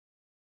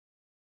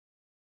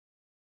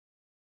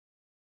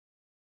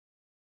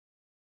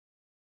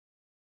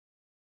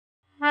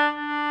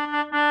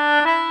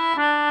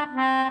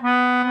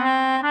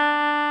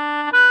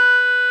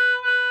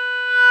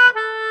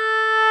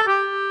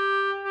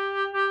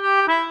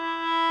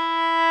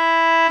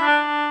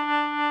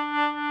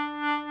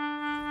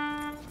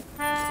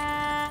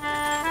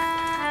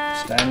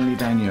Stanley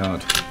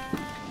Danyard.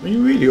 Are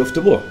you really off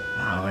to war? Oh,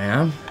 I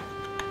am.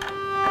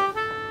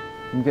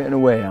 I'm getting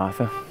away,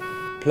 Arthur.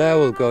 Player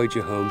will guide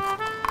you home.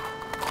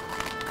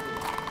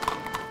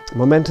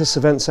 Momentous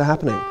events are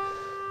happening.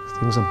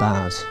 Things are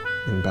bad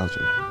in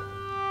Belgium.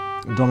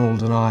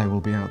 Donald and I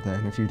will be out there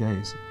in a few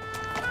days.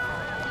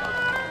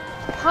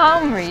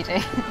 Palm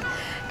reading?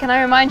 Can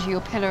I remind you,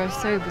 you're pillar of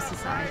sober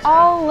society?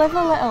 Oh, live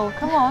a little,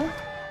 come on.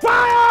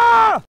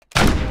 Fire!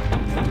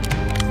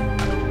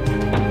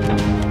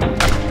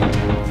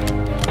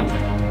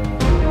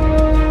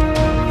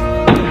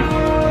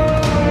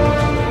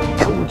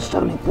 Cold,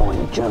 stony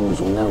point,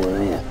 Jones will know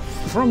we're here.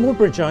 From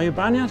Woodbridge, are you,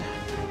 Banyard?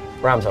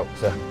 Ramshock,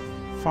 sir.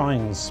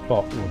 Fine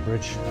spot,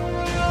 Woodbridge.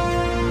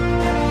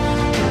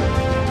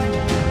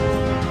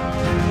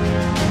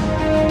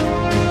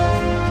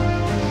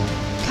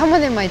 Come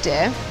on in, my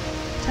dear.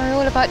 Tell me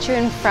all about you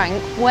and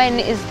Frank. When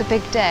is the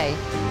big day?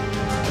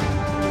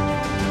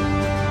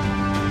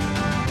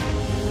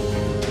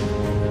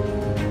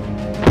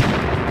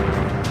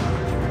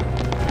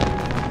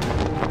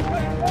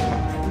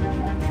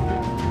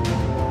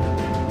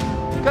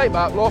 Keep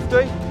up,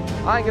 Lofty.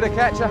 I ain't gonna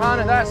catch a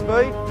hand at that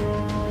speed.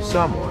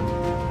 Someone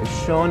is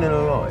shining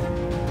a light.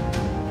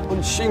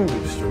 On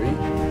Shingle Street.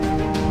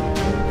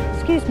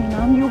 Excuse me,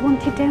 Mum, you're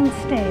wanted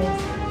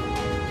downstairs.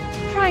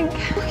 Frank,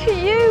 look at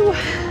you.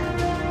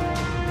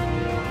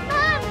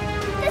 Mum,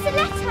 there's a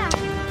letter.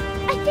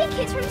 I think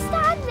it's from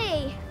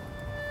Stanley.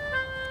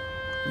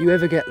 You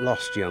ever get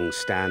lost, young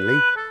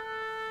Stanley?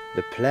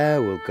 The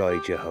player will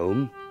guide you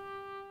home.